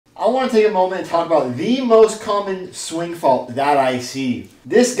I want to take a moment and talk about the most common swing fault that I see.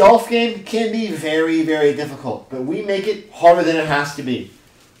 This golf game can be very, very difficult, but we make it harder than it has to be.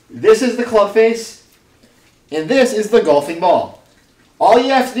 This is the club face, and this is the golfing ball. All you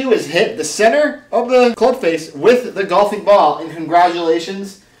have to do is hit the center of the club face with the golfing ball, and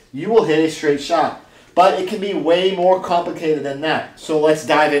congratulations, you will hit a straight shot. But it can be way more complicated than that, so let's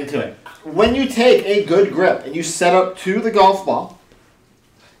dive into it. When you take a good grip and you set up to the golf ball,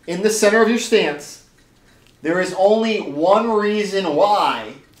 in the center of your stance, there is only one reason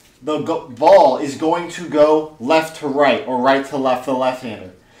why the ball is going to go left to right or right to left for the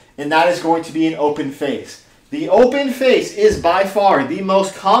left-hander, and that is going to be an open face. The open face is by far the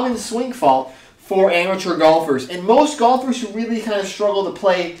most common swing fault for amateur golfers, and most golfers who really kind of struggle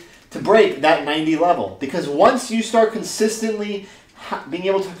to break that 90 level, because once you start consistently being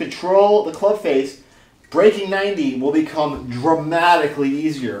able to control the club face, breaking 90 will become dramatically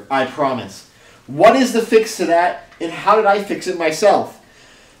easier, I promise. What is the fix to that, and how did I fix it myself?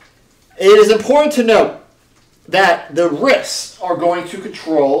 It is important to note that the wrists are going to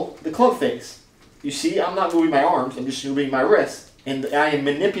control the club face. You see, I'm not moving my arms, I'm just moving my wrists, and I am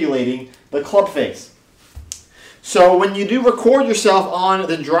manipulating the club face. So when you do record yourself on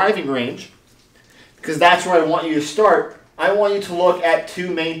the driving range, because that's where I want you to start, I want you to look at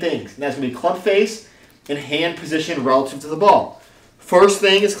two main things, and that's going to be club face and hand position relative to the ball. First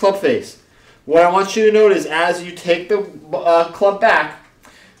thing is club face. What I want you to notice as you take the club back,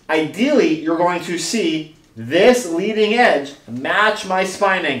 ideally you're going to see this leading edge match my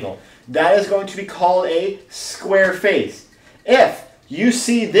spine angle. That is going to be called a square face. If you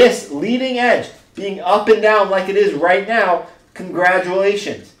see this leading edge being up and down like it is right now,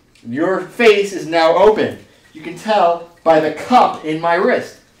 congratulations. Your face is now open. You can tell by the cup in my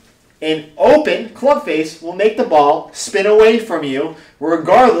wrist. An open club face will make the ball spin away from you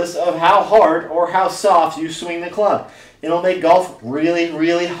regardless of how hard or how soft you swing the club. It'll make golf really,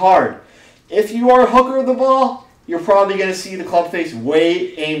 really hard. If you are a hooker of the ball, you're probably going to see the club face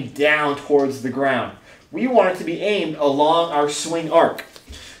way aimed down towards the ground. We want it to be aimed along our swing arc.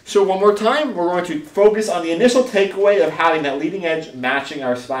 So one more time, we're going to focus on the initial takeaway of having that leading edge matching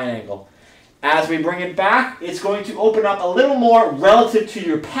our spine angle. As we bring it back, it's going to open up a little more relative to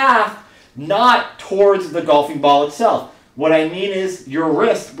your path, not towards the golfing ball itself. What I mean is your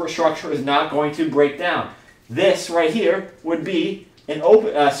wrist structure is not going to break down. This right here would be an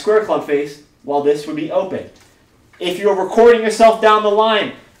open, square club face, while this would be open. If you're recording yourself down the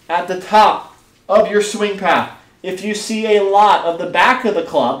line at the top of your swing path, if you see a lot of the back of the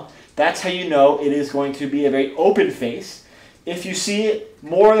club, that's how you know it is going to be a very open face. If you see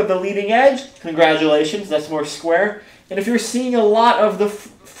more of the leading edge, congratulations, that's more square. And if you're seeing a lot of the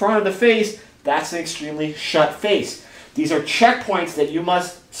front of the face, that's an extremely shut face. These are checkpoints that you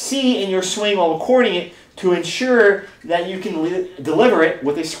must see in your swing while recording it to ensure that you can deliver it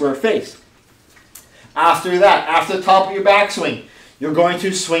with a square face. After that, after the top of your backswing, you're going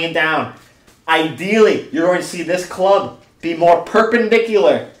to swing it down. Ideally, you're going to see this club be more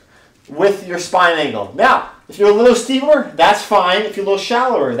perpendicular with your spine angle. Now, if you're a little steeper, that's fine. If you're a little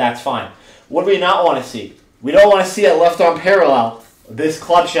shallower, that's fine. What do we not want to see? We don't want to see a left arm parallel, this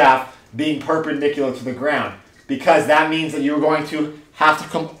club shaft being perpendicular to the ground, because that means that you're going to have to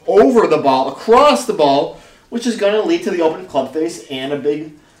come over the ball, across the ball, which is going to lead to the open club face and a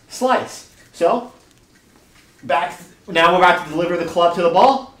big slice. So, now we're about to deliver the club to the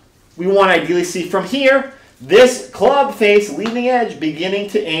ball. We want to ideally see from here, this club face leading edge beginning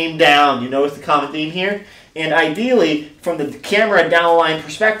to aim down. You notice the common theme here? And ideally, from the camera down the line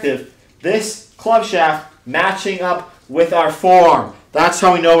perspective, this club shaft matching up with our forearm. That's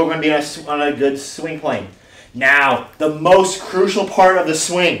how we know we're going to be on a good swing plane. Now, the most crucial part of the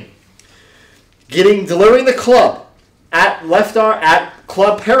swing. Delivering the club at left arm, at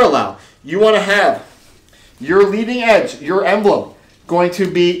club parallel. You want to have your leading edge, your emblem, going to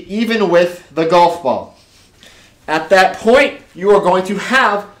be even with the golf ball. At that point, you are going to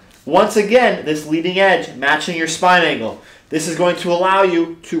have, once again, this leading edge matching your spine angle. This is going to allow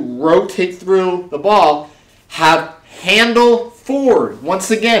you to rotate through the ball, have handle forward.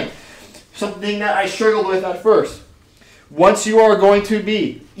 Once again, something that I struggled with at first. Once you are going to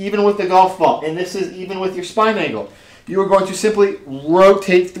be even with the golf ball, and this is even with your spine angle, you are going to simply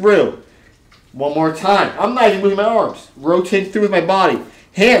rotate through. One more time. I'm not even moving my arms. Rotate through with my body.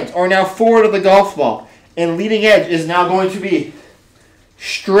 Hands are now forward of the golf ball, and leading edge is now going to be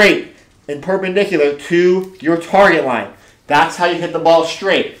straight and perpendicular to your target line. That's how you hit the ball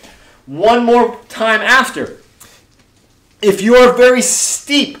straight. One more time after. If you are very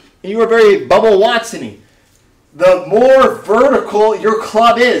steep and you are very Bubba Watson-y, the more vertical your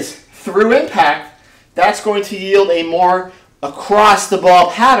club is through impact, that's going to yield a more across the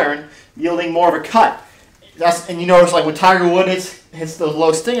ball pattern, yielding more of a cut. And you notice like when Tiger Woods hits those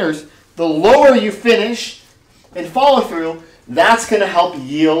low stingers, the lower you finish and follow through, that's going to help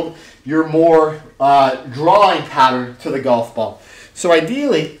yield your more drawing pattern to the golf ball. So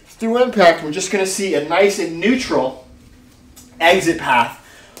ideally, through impact, we're just going to see a nice and neutral exit path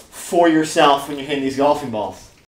for yourself when you're hitting these golfing balls.